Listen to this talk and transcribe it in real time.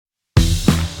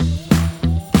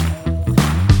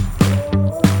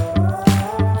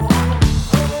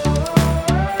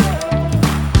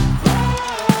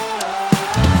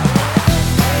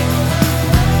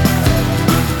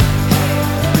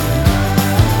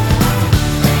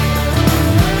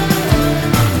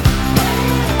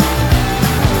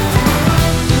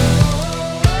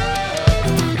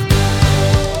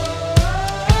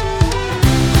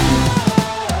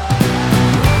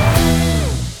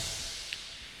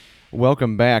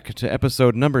Welcome back to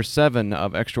episode number 7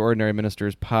 of Extraordinary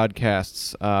Ministers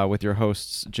podcasts with your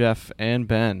hosts, Jeff and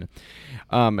Ben.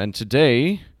 And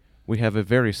today, we have a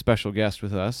very special guest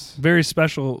with us. Very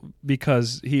special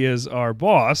because he is our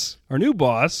boss, our new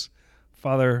boss,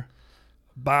 Father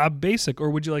Bob Basic, or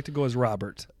would you like to go as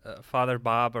Robert? Father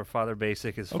Bob or Father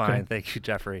Basic is fine. Thank you,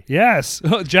 Jeffrey. Yes,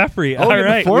 Jeffrey. Oh, all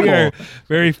right, formal. We are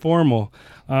very formal.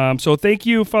 So thank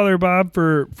you, Father Bob,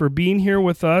 for being here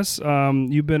with us.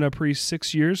 You've been a priest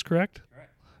 6 years, correct?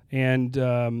 Correct.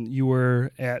 And you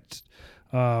were at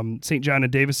St. John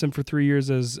and Davison for 3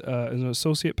 years as an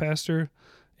associate pastor,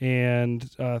 and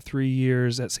 3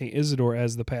 years at St. Isidore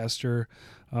as the pastor.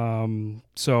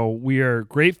 So we are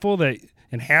grateful that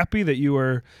and happy that you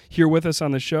are here with us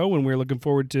on the show, and we're looking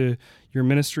forward to your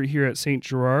ministry here at St.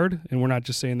 Gerard. And we're not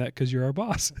just saying that because you're our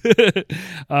boss.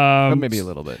 But maybe a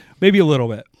little bit. Maybe a little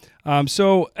bit.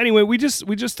 So anyway, we just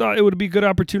thought it would be a good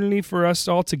opportunity for us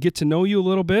all to get to know you a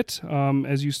little bit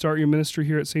as you start your ministry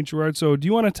here at St. Gerard. So do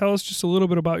you want to tell us just a little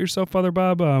bit about yourself, Father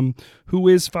Bob? Who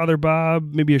is Father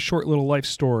Bob? Maybe a short little life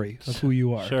story of who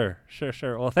you are. Sure.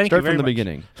 Well, thank Start you very from the much.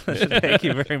 beginning. Thank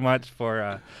you very much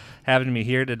for having me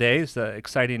here today. It's the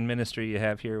exciting ministry you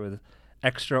have here with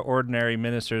Extraordinary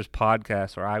Ministers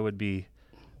podcast, where I would be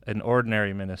an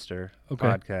ordinary minister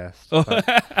podcast.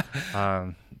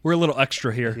 But, We're a little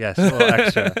extra here. yes, a little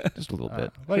extra. Just a little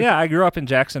bit. Well, yeah, I grew up in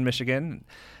Jackson, Michigan.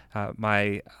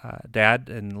 My dad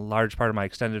and a large part of my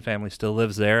extended family still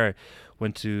lives there. I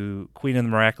went to Queen of the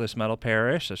Miraculous Medal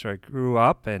Parish. That's where I grew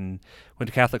up, and went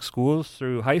to Catholic schools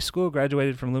through high school,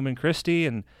 graduated from Lumen Christi,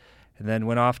 and then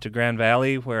went off to Grand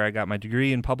Valley, where I got my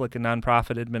degree in public and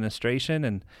nonprofit administration,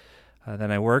 and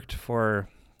then I worked for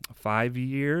 5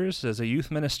 years as a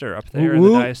youth minister up there in the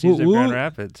Diocese of Grand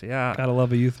Rapids. Yeah. Gotta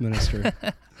love a youth minister.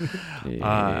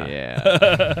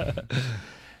 Yeah.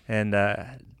 And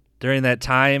during that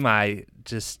time, I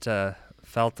just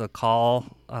felt a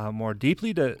call more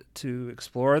deeply to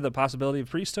explore the possibility of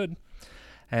priesthood,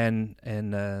 and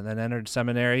then entered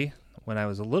seminary when I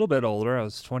was a little bit older. I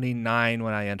was 29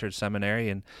 when I entered seminary,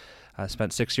 and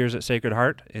spent 6 years at Sacred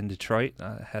Heart in Detroit.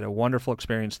 Had a wonderful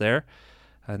experience there.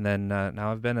 And then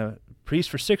now I've been a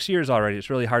priest for 6 years already. It's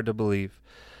really hard to believe.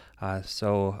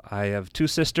 So I have two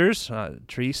sisters,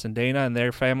 Therese and Dana, and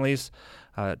their families.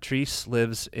 Therese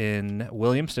lives in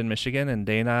Williamston, Michigan, and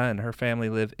Dana and her family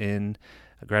live in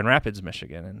Grand Rapids,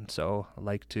 Michigan. And so I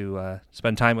like to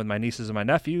spend time with my nieces and my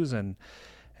nephews, and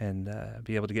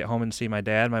be able to get home and see my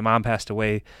dad. My mom passed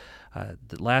away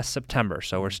last September,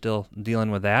 so we're still dealing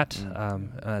with that.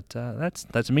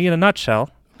 That's me in a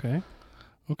nutshell.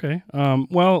 Okay.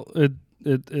 Well,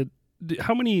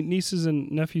 how many nieces and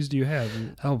nephews do you have?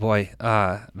 Oh boy,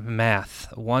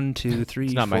 math. 1, 2, 3,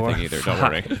 It's not 4, my thing either, don't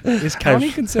worry. Is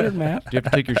counting considered math? Do you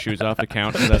have to take your shoes off to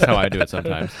count? That's how I do it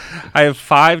sometimes. I have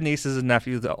 5 nieces and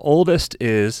nephews. The oldest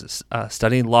is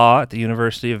studying law at the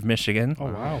University of Michigan. Oh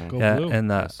wow, go Yeah, blue.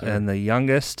 and the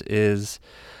youngest is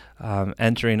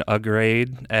entering a grade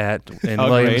in Great.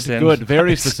 Williamston. Good,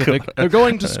 very specific. They're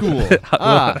going to school.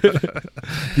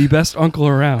 The best uncle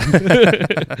around.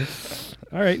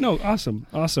 All right, no, awesome.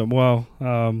 Well,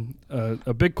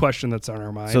 a big question that's on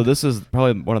our mind. So this is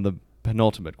probably one of the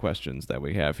penultimate questions that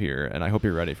we have here, and I hope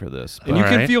you're ready for this. and you All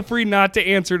can right. feel free not to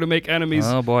answer to make enemies.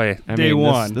 Oh boy. Day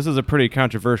one. This is a pretty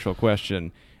controversial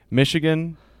question.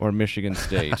 Michigan or Michigan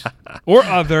State? Or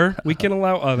other. We can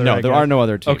allow other. No, I there guess. are no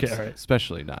other teams. Okay, all right.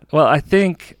 Especially not. Well, I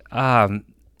think, I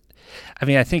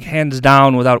think hands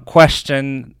down, without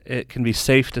question, it can be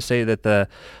safe to say that the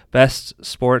best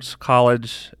sports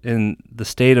college in the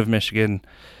state of Michigan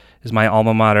is my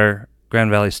alma mater, Grand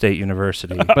Valley State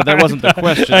University. But that wasn't the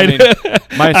question. I mean,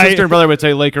 my sister and brother would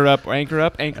say Laker up, or Anchor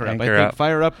up. I Anchor think up.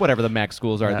 Fire up, whatever the MAC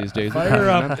schools are these days. Fire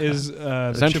up is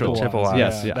the Central. Chippewas.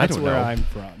 Yes, yeah, I That's don't where know. I'm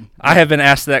from. I have been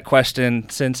asked that question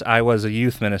since I was a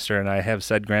youth minister, and I have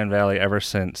said Grand Valley ever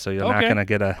since, so you're not Okay. going to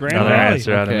get Grand another Valley.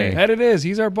 answer out of Okay. me. That it is.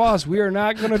 He's our boss. We are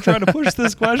not going to try to push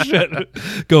this question.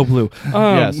 Go blue.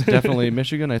 Yes, definitely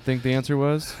Michigan, I think the answer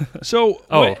was. So,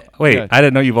 Oh, wait, Yeah. I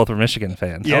didn't know you both were Michigan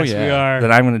fans. yes, yeah. we are.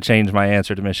 Then I'm going to change my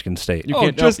answer to Michigan State. You Oh,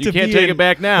 can't, just you to can't be take in- it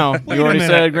back now. Wait You a already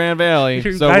minute. said Grand Valley.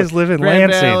 You So guys live in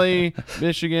Grand Lansing. Valley,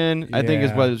 Michigan, I think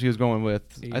is Yeah. what he was going with.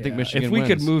 I think Yeah. Michigan If we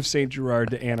could wins. move St. Gerard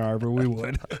to Ann Arbor, we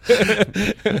would.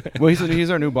 Well, he's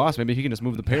our new boss. Maybe he can just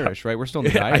move the parish, right? We're still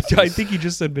in the I diocese. think he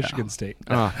just said Michigan State.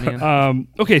 Oh, man.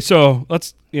 Okay, so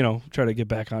let's try to get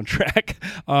back on track.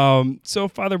 So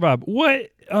Father Bob, what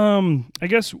I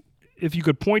guess if you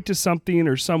could point to something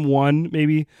or someone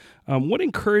maybe, what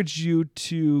encouraged you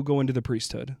to go into the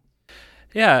priesthood?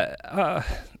 Yeah,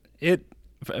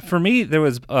 for me, there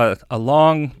was a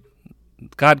long.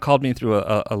 God called me through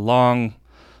a long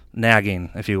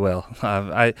nagging, if you will.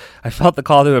 I felt the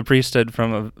call to a priesthood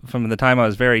from the time I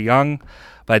was very young,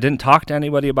 but I didn't talk to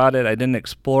anybody about it. I didn't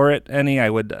explore it any. I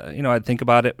would, I'd think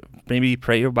about it, maybe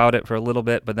pray about it for a little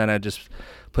bit, but then I'd just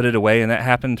put it away. And that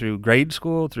happened through grade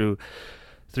school, through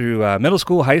middle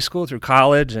school, high school, through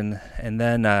college, and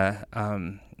then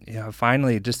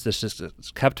finally this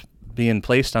just kept being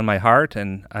placed on my heart.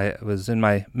 And I was in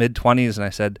my mid-20s, and I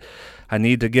said, I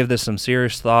need to give this some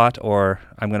serious thought, or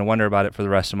I'm going to wonder about it for the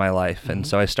rest of my life. Mm-hmm. And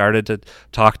so I started to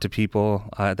talk to people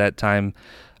at that time.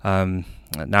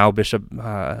 Now Bishop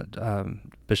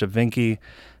Vinke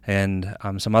and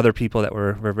some other people that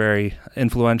were very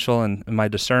influential in my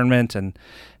discernment, and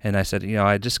I said,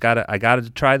 I gotta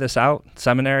try this out,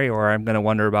 seminary, or I'm going to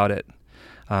wonder about it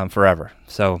forever.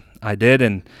 So I did,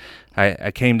 and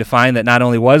I came to find that not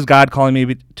only was God calling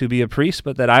me to be a priest,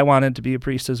 but that I wanted to be a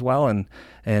priest as well, and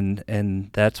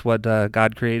that's what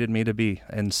God created me to be.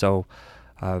 And so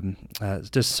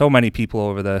just so many people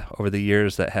over the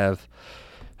years that have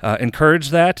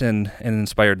encouraged that and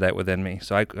inspired that within me.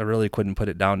 So I really couldn't put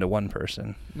it down to one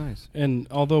person. Nice. And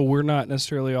although we're not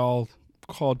necessarily all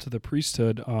called to the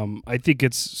priesthood, I think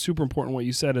it's super important what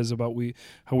you said is about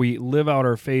how we live out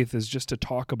our faith is just to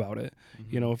talk about it.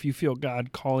 Mm-hmm. If you feel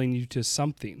God calling you to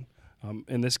something,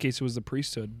 in this case it was the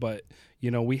priesthood, but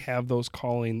we have those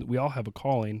calling. We all have a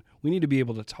calling. We need to be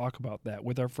able to talk about that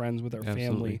with our friends, with our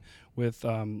family, with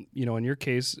in your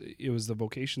case it was the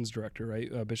vocations director,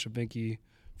 right? Bishop Vinke,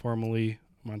 formerly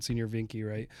Monsignor Vinke,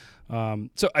 right?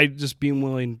 So I just being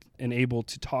willing and able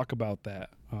to talk about that.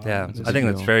 I think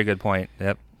that's a very good point.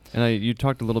 Yep. And you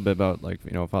talked a little bit about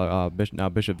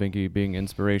Bishop Vinke being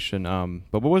inspiration.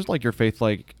 But what was your faith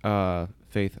life?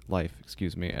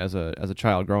 As a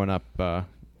child growing up.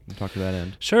 Talk to that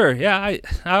end. Sure. Yeah. I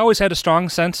always had a strong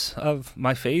sense of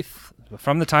my faith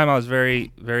from the time I was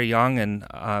very, very young, and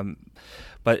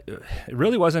but it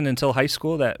really wasn't until high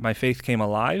school that my faith came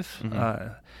alive.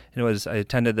 Mm-hmm. I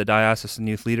attended the Diocesan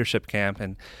Youth Leadership Camp,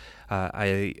 and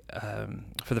I,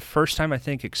 for the first time, I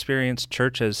think, experienced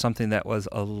church as something that was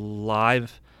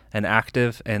alive and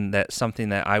active, and that's something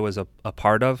that I was a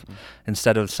part of, mm-hmm.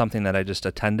 instead of something that I just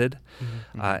attended.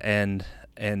 Mm-hmm.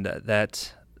 And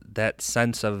that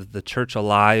sense of the church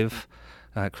alive,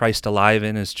 Christ alive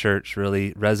in His church,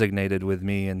 really resonated with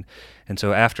me. And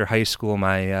so after high school,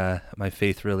 my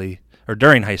faith really, or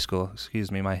during high school,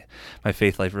 my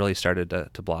faith life really started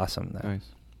to blossom. Nice.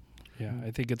 Yeah,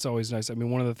 I think it's always nice. I mean,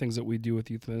 one of the things that we do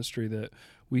with youth ministry that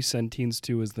we send teens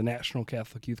to is the National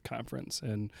Catholic Youth Conference,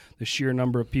 and the sheer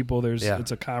number of people.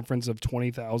 It's a conference of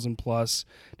 20,000 plus,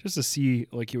 just to see,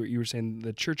 like you were saying,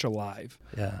 the church alive.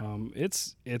 Yeah.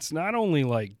 It's not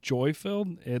only joy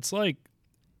filled. It's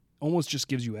almost just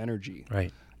gives you energy.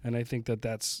 Right. And I think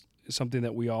that's something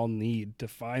that we all need to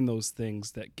find those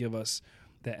things that give us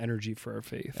that energy for our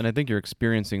faith. And I think you're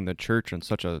experiencing the church on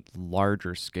such a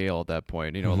larger scale at that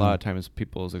point. Mm-hmm. A lot of times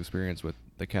people's experience with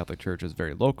the Catholic Church is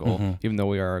very local, mm-hmm. even though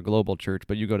we are a global church.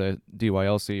 But you go to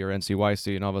DYLC or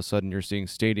NCYC, and all of a sudden you're seeing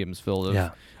stadiums filled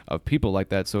of people like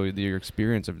that. So your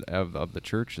experience of the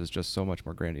church is just so much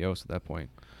more grandiose at that point.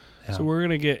 Yeah. So we're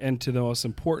going to get into the most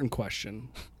important question.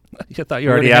 I thought you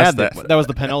already asked that. That was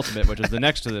the penultimate, which is the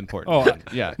next to the important. one.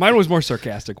 Yeah. Mine was more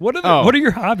sarcastic. What are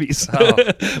your hobbies?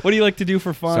 What do you like to do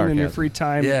for fun in your free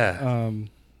time?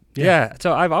 Yeah.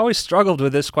 So I've always struggled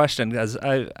with this question because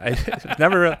I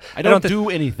never. I don't do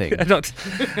anything. I don't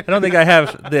think I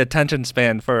have the attention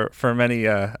span for many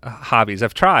hobbies.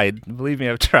 I've tried. Believe me,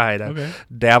 I've tried. I've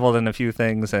dabbled in a few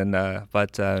things, and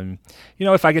but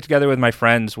if I get together with my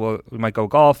friends, we might go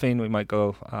golfing. We might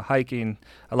go hiking.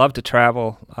 I love to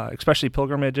travel, especially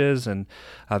pilgrimages and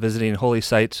visiting holy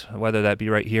sites, whether that be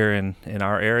right here in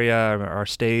our area, our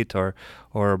state, or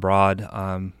abroad,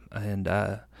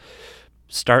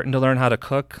 starting to learn how to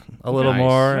cook a little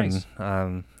more. Nice.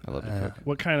 And I love to cook.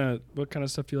 What kind of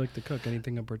stuff do you like to cook?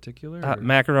 Anything in particular?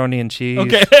 Macaroni and cheese.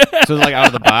 Okay. So out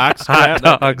of the box? Hot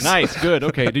dogs. Nice, good.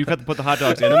 Okay. Do you have to put the hot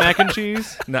dogs in the mac and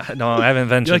cheese? No, I haven't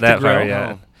ventured that far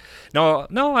yet. No,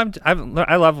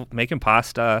 I love making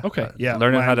pasta. Okay.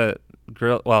 Learning how to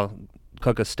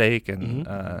cook a steak and.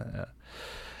 Mm-hmm.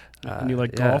 And you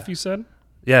like golf? You said.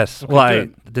 Yes. Okay, well,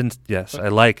 good. I didn't. Yes, I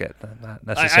like it. I'm not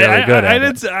necessarily good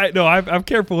at it. I'm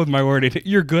careful with my wording.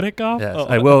 You're good at golf. Yes,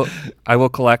 I will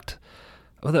collect.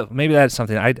 Well, maybe that's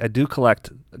something. I do collect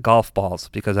golf balls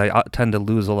because I tend to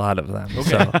lose a lot of them.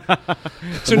 Okay.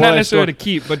 So not necessarily to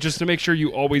keep, but just to make sure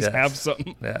you always have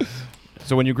something. Yeah.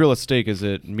 So when you grill a steak, is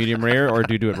it medium rare or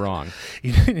do you do it wrong?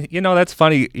 That's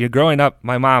funny. You're growing up.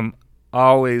 My mom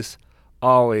always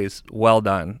well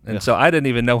done, and so I didn't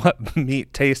even know what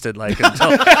meat tasted like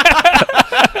until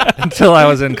until I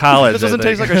was in college. This doesn't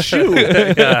taste like a shoe.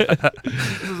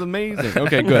 This is amazing.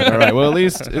 Okay, good. All right. Well, at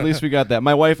least we got that.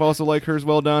 My wife also liked hers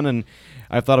well done, and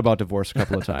I've thought about divorce a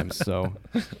couple of times. So,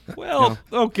 well,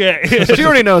 okay. She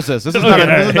already knows this. This is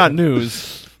not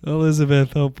news.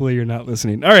 Elizabeth, hopefully you're not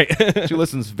listening. All right. She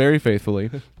listens very faithfully.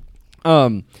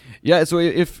 Yeah. So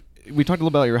if we talked a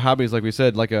little about your hobbies, like we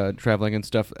said, like traveling and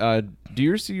stuff. Do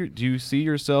you see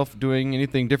yourself doing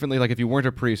anything differently? Like if you weren't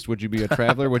a priest, would you be a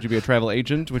traveler? Would you be a travel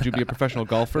agent? Would you be a professional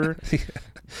golfer?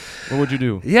 What would you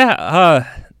do? Yeah,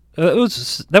 that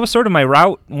was sort of my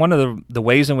route. One of the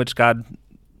ways in which God,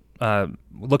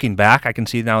 looking back, I can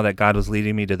see now that God was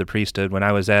leading me to the priesthood. When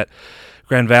I was at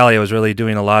Grand Valley, I was really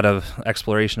doing a lot of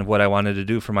exploration of what I wanted to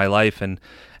do for my life, and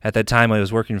at that time I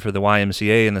was working for the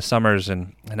YMCA in the summers,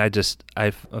 and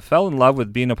I fell in love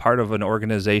with being a part of an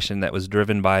organization that was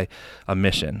driven by a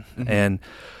mission. Mm-hmm.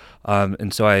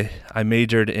 And so I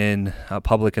majored in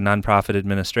public and nonprofit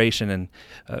administration, and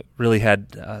really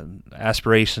had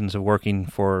aspirations of working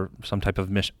for some type of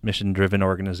mission-driven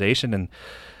organization. And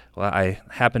well, I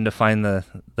happened to find the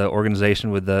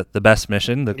organization with the best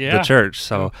mission, the church.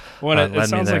 So it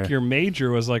sounds like your major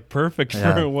was like perfect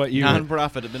for what you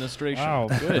nonprofit administration. Wow,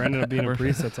 good. Ended up being a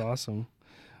priest. That's awesome.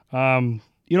 I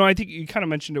think you kind of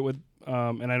mentioned it with,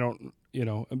 and I don't,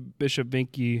 Bishop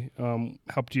Vinke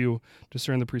helped you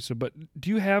discern the priesthood. But do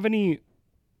you have any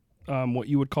what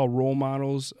you would call role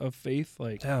models of faith?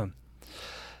 Like,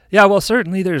 yeah, well,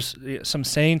 certainly there's some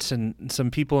saints and some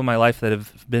people in my life that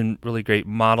have been really great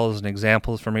models and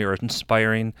examples for me, or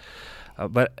inspiring.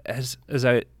 But as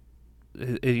I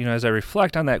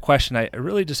reflect on that question, I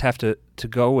really just have to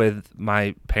go with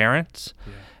my parents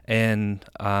and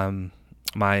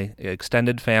my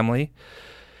extended family.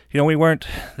 We weren't.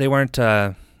 I don't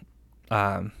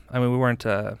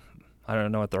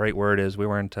know what the right word is. We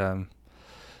weren't.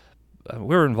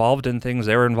 We were involved in things.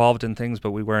 They were involved in things,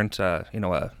 but we weren't.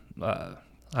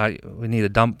 We need a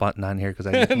dump button on here because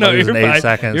I no, lose in 8 fine.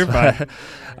 seconds. You're fine.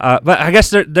 But I guess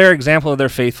their example of their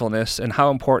faithfulness and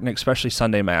how important, especially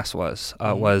Sunday Mass was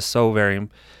so very.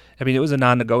 I mean, it was a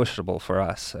non-negotiable for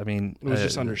us. I mean, it was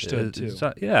just understood too.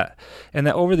 And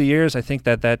that over the years, I think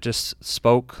that just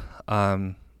spoke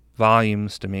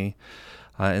volumes to me,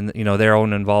 and their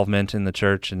own involvement in the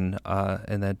church, and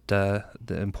that the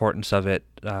importance of it,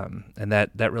 and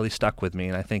that really stuck with me.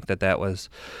 And I think that was,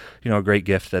 a great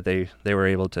gift that they were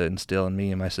able to instill in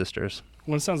me and my sisters.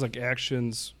 Well, it sounds like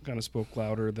actions kind of spoke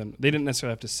louder than they didn't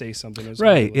necessarily have to say something.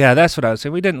 Right. Yeah, that's what I would say.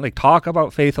 We didn't talk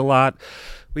about faith a lot.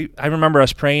 I remember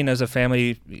us praying as a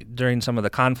family during some of the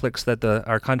conflicts that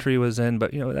our country was in,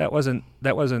 but that wasn't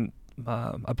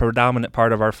a predominant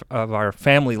part of our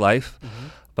family life. Mm-hmm.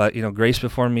 But grace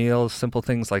before meals, simple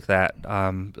things like that,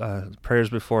 prayers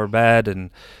before bed, and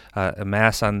a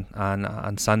mass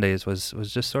on Sundays was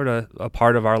just sort of a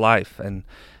part of our life, and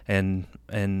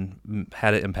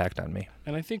had an impact on me.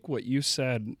 And I think what you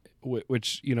said,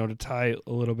 which to tie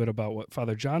a little bit about what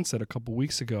Father John said a couple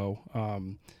weeks ago,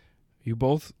 you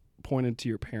both pointed to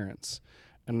your parents,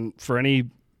 and for any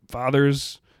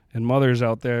fathers and mothers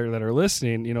out there that are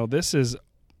listening,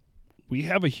 we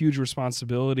have a huge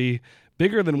responsibility,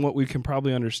 bigger than what we can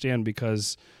probably understand,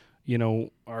 because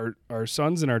our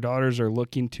sons and our daughters are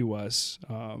looking to us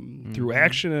through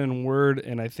action and word.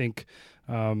 And I think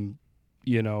how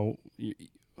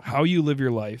you live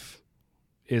your life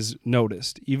is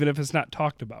noticed, even if it's not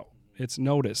talked about. It's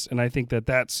noticed, and I think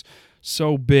that's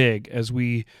so big as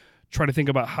we try to think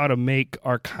about how to make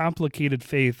our complicated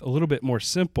faith a little bit more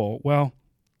simple. Well,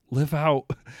 live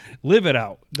it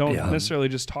out. Don't necessarily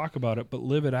just talk about it, but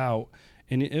live it out,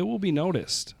 and it will be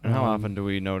noticed. And how often do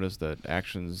we notice that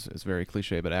actions, is very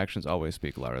cliche, but actions always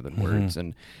speak louder than words?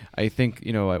 And I think,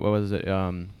 what was it,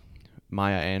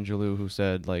 Maya Angelou, who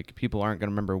said, people aren't going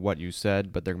to remember what you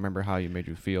said, but they remember how you made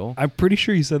you feel. I'm pretty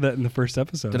sure you said that in the first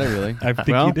episode. Did I really? I think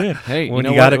you did. Hey, when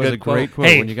you got a good great quote.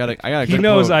 Hey, when you got I got a he good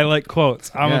knows quote. I like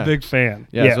quotes. I'm a big fan.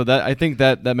 Yeah. So I think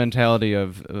that mentality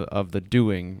of the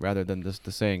doing rather than just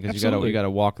the saying, because you got to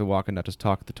walk the walk and not just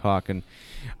talk the talk.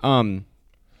 And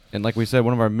like we said,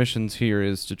 one of our missions here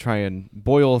is to try and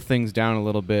boil things down a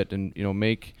little bit, and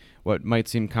make what might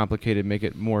seem complicated, make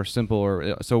it more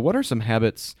simple. So what are some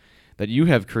habits that you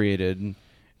have created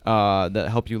that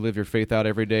help you live your faith out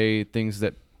every day? Things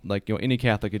that any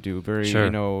Catholic could do, very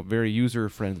very user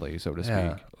friendly, so to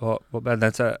speak. Well, Ben,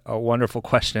 that's a wonderful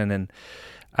question, and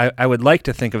I would like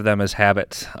to think of them as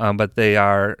habits, but they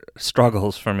are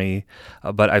struggles for me.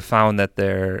 But I found that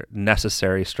they're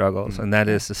necessary struggles, and that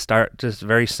is to start, just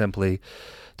very simply,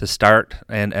 to start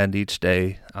and end each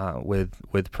day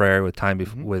with prayer, with time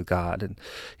with God. And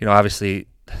obviously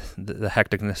the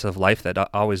hecticness of life that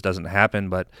always doesn't happen,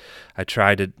 but I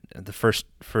try to the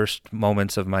first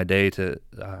moments of my day to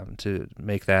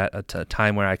make that a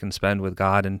time where I can spend with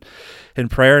God and in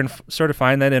prayer and sort of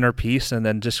find that inner peace, and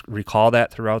then just recall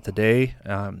that throughout the day,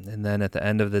 and then at the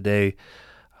end of the day,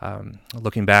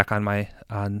 looking back on my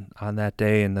on that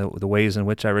day and the ways in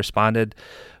which I responded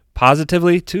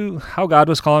positively to how God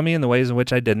was calling me, and the ways in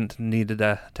which I didn't, needed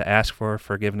to ask for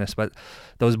forgiveness. But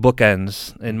those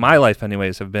bookends in my life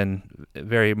anyways have been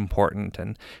very important.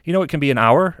 And it can be an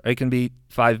hour, it can be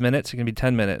 5 minutes, it can be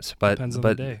 10 minutes, but depends on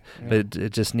the day. Yeah. But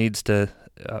it just needs to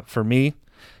for me,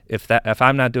 if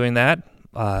I'm not doing that,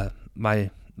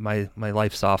 my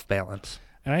life's off balance.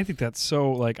 And I think that's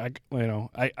so, like,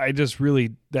 I just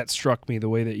really, that struck me the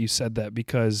way that you said that,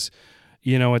 because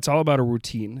it's all about a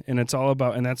routine, and it's all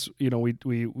about, and that's,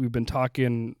 we've been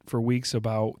talking for weeks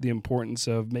about the importance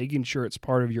of making sure it's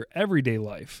part of your everyday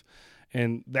life.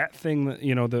 And that thing that,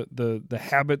 the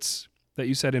habits that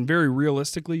you said, and very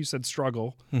realistically, you said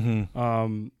struggle.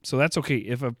 Mm-hmm. So that's okay.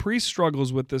 If a priest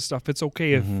struggles with this stuff, it's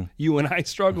okay if you and I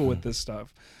struggle with this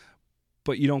stuff,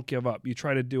 but you don't give up. You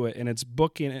try to do it, and it's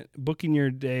booking your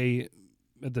day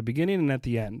at the beginning and at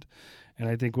the end. And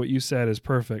I think what you said is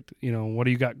perfect. What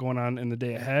do you got going on in the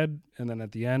day ahead? And then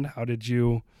at the end, how did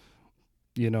you,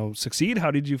 succeed?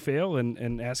 How did you fail?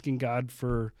 And asking God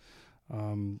for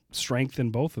strength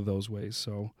in both of those ways.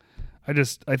 So I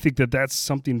think that that's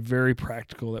something very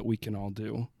practical that we can all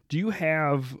do. Do you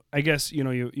have, I guess,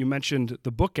 you mentioned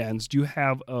the bookends. Do you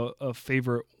have a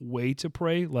favorite way to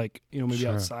pray? Like, maybe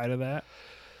Sure. outside of that?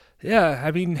 Yeah,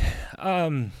 I mean,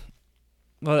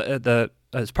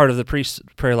 as part of the priest's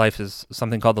prayer life is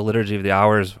something called the Liturgy of the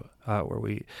Hours, where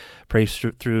we pray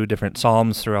through different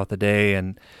psalms throughout the day.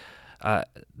 And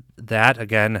that,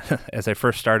 again, as I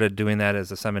first started doing that as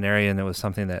a seminarian, it was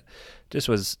something that just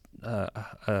was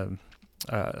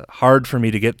hard for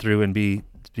me to get through and be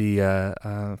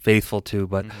faithful to.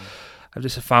 But I've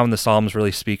just found the Psalms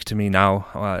really speak to me now,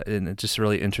 and it's just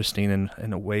really interesting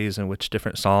in ways in which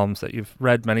different Psalms that you've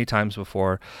read many times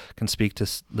before can speak to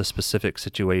the specific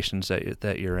situations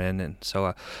that you're in. And so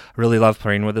I really love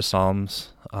praying with the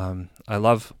Psalms. I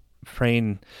love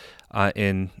praying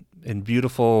in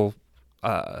beautiful,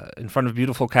 in front of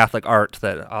beautiful Catholic art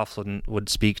that often would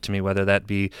speak to me, whether that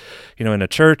be, in a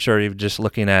church or even just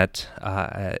looking at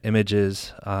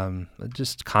images,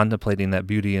 just contemplating that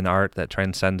beauty in art, that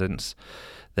transcendence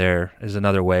there is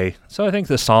another way. So I think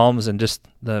the Psalms and just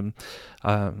the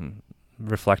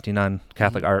reflecting on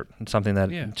Catholic art, something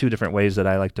that two different ways that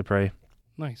I like to pray.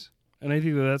 Nice. And I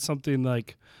think that's something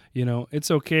like, it's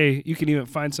okay. You can even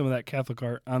find some of that Catholic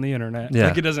art on the internet. Yeah.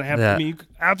 Like, it doesn't have to,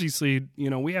 obviously,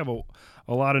 we have a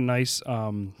lot of nice,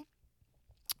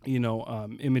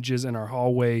 images in our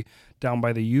hallway down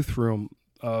by the youth room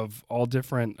of all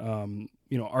different,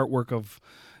 artwork of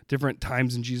different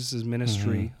times in Jesus's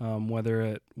ministry, whether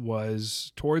it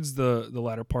was towards the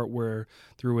latter part where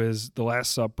through the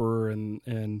Last Supper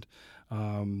and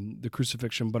the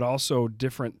crucifixion, but also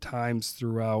different times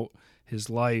throughout his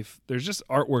life. There's just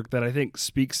artwork that I think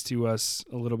speaks to us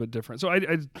a little bit different. So I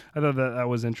thought that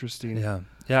was interesting. Yeah.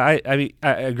 I mean,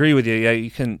 I agree with you. Yeah, you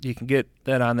can get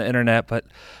that on the internet, but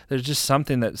there's just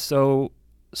something that's so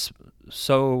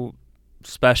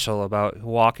special about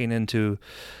walking into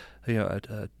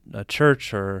a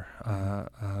church or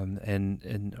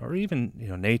or even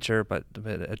nature, but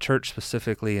a church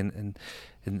specifically, and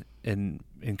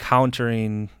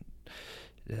encountering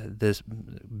this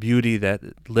beauty that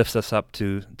lifts us up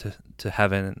to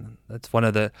heaven. And that's one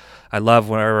of I love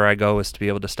wherever I go is to be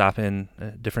able to stop in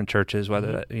different churches,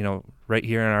 whether right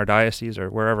here in our diocese or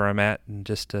wherever I'm at, and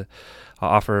just to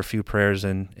offer a few prayers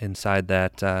inside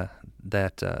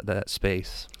that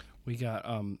space. We got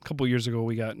a couple years ago,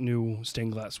 we got new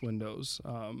stained glass windows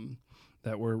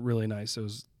that were really nice.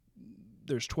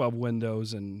 There's 12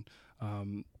 windows, and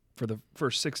for the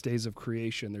first 6 days of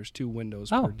creation, there's 2 windows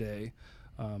per day.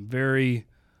 I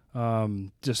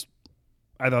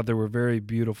thought they were very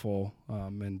beautiful,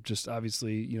 and just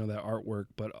obviously, that artwork,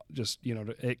 but just,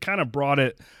 it kind of brought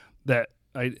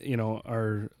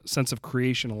our sense of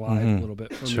creation alive a little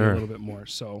bit, for me, a little bit more.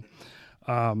 So,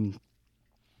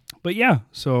 but yeah,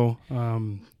 so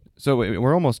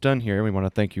we're almost done here. We want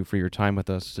to thank you for your time with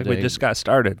us today. We just got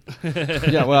started.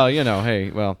 Yeah,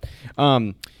 well,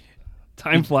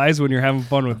 time flies when you're having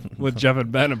fun with Jeff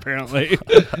and Ben, apparently.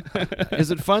 Is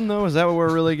it fun, though? Is that what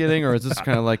we're really getting? Or is this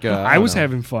kind of like I was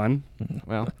having fun.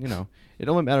 Well, it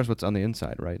only matters what's on the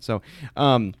inside, right? So,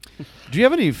 do you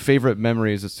have any favorite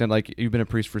memories that stand, like you've been a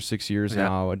priest for 6 years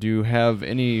now? Do you have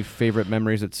any favorite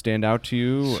memories that stand out to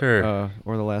you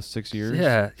over the last 6 years?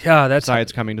 Yeah, that's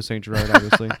besides coming to St. Gerard,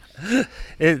 obviously.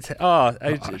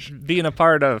 Being a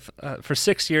part of for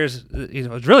 6 years,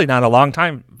 it's really not a long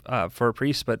time for a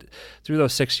priest, but through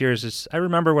those 6 years, I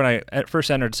remember when I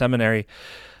first entered seminary.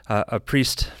 A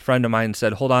priest friend of mine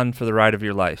said, "Hold on for the ride of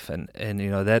your life," and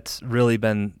that's really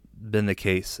been the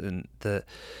case. And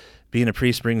being a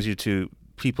priest brings you to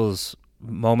people's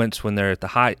moments when they're at the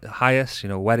highest,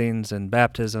 weddings and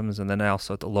baptisms, and then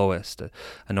also at the lowest,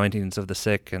 anointings of the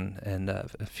sick and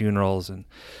funerals and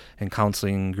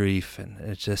counseling grief, and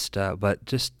it's just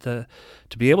to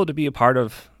be able to be a part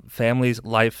of families'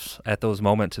 lives at those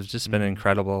moments has just been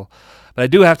incredible. But I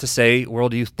do have to say,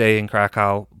 World Youth Day in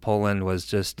Krakow, Poland, was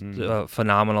just a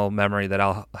phenomenal memory that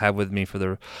I'll have with me for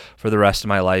the rest of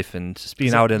my life. And just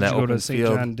being out in that open field. Did you go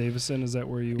to St. John Davison? Is that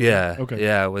where you were? Yeah. Okay.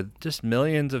 Yeah, with just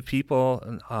millions of people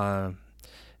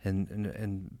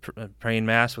and praying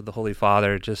Mass with the Holy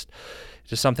Father, just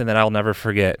something that I'll never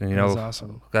forget. And that was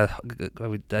awesome. I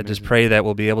just pray that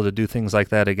we'll be able to do things like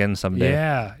that again someday.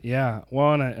 Yeah.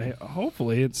 Well, and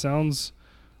hopefully it sounds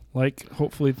like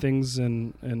things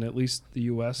in at least the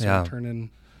U.S. are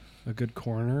turning a good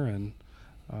corner, and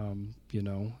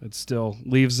it still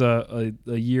leaves a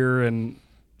year and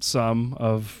some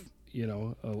of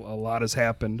a lot has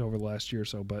happened over the last year or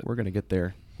so, but we're gonna get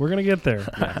there. With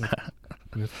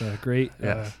great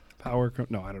power.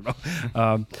 No, I don't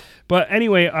know. But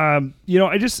anyway,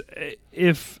 I just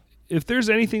if there's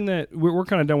anything that we're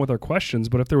kind of done with our questions,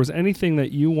 but if there was anything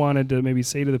that you wanted to maybe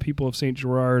say to the people of St.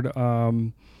 Gerard.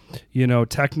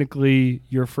 Technically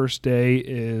your first day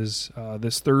is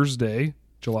this Thursday,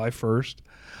 July 1st.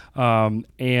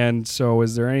 And so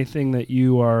is there anything that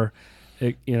you are,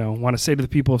 want to say to the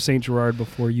people of St. Gerard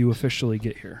before you officially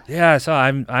get here? Yeah, so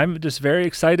I'm just very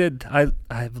excited.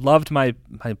 I've loved my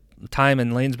time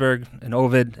in Lanesburg and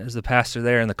Ovid as the pastor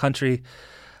there in the country.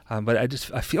 But I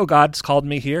feel God's called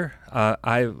me here.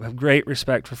 I have great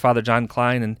respect for Father John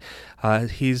Klein, and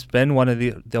he's been one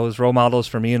of those role models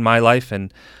for me in my life,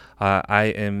 and I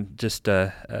am just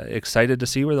excited to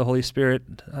see where the Holy Spirit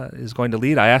is going to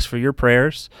lead. I ask for your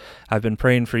prayers. I've been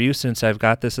praying for you since I've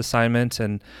got this assignment,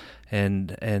 and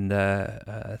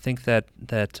I think that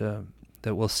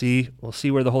we'll see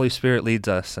where the Holy Spirit leads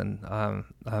us, and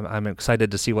I'm excited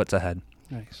to see what's ahead.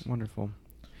 Nice, wonderful.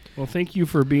 Well, thank you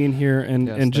for being here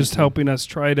and just helping us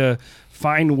try to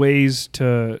find ways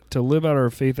to live out our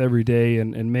faith every day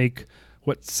and make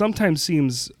what sometimes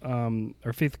seems,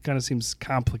 our faith kind of seems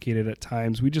complicated at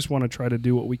times. We just want to try to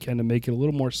do what we can to make it a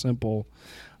little more simple.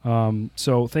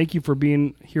 So thank you for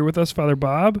being here with us, Father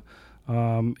Bob.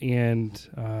 And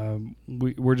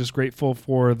we're just grateful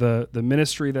for the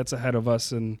ministry that's ahead of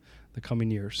us in the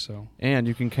coming years. So, and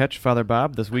you can catch Father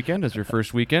Bob this weekend as your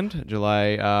first weekend,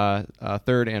 July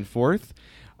 3rd and 4th.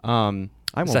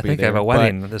 I think I have a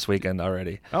wedding this weekend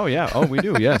already. Oh, yeah. Oh, we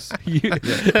do, yes. Got to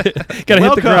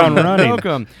hit the ground running.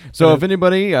 Welcome. So if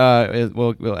anybody,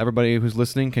 everybody who's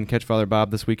listening can catch Father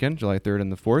Bob this weekend, July 3rd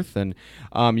and the 4th. And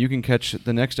you can catch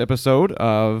the next episode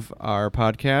of our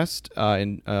podcast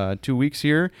in 2 weeks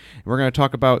here. We're going to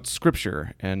talk about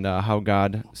Scripture and how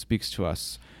God speaks to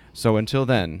us. So until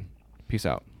then, peace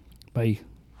out. Bye.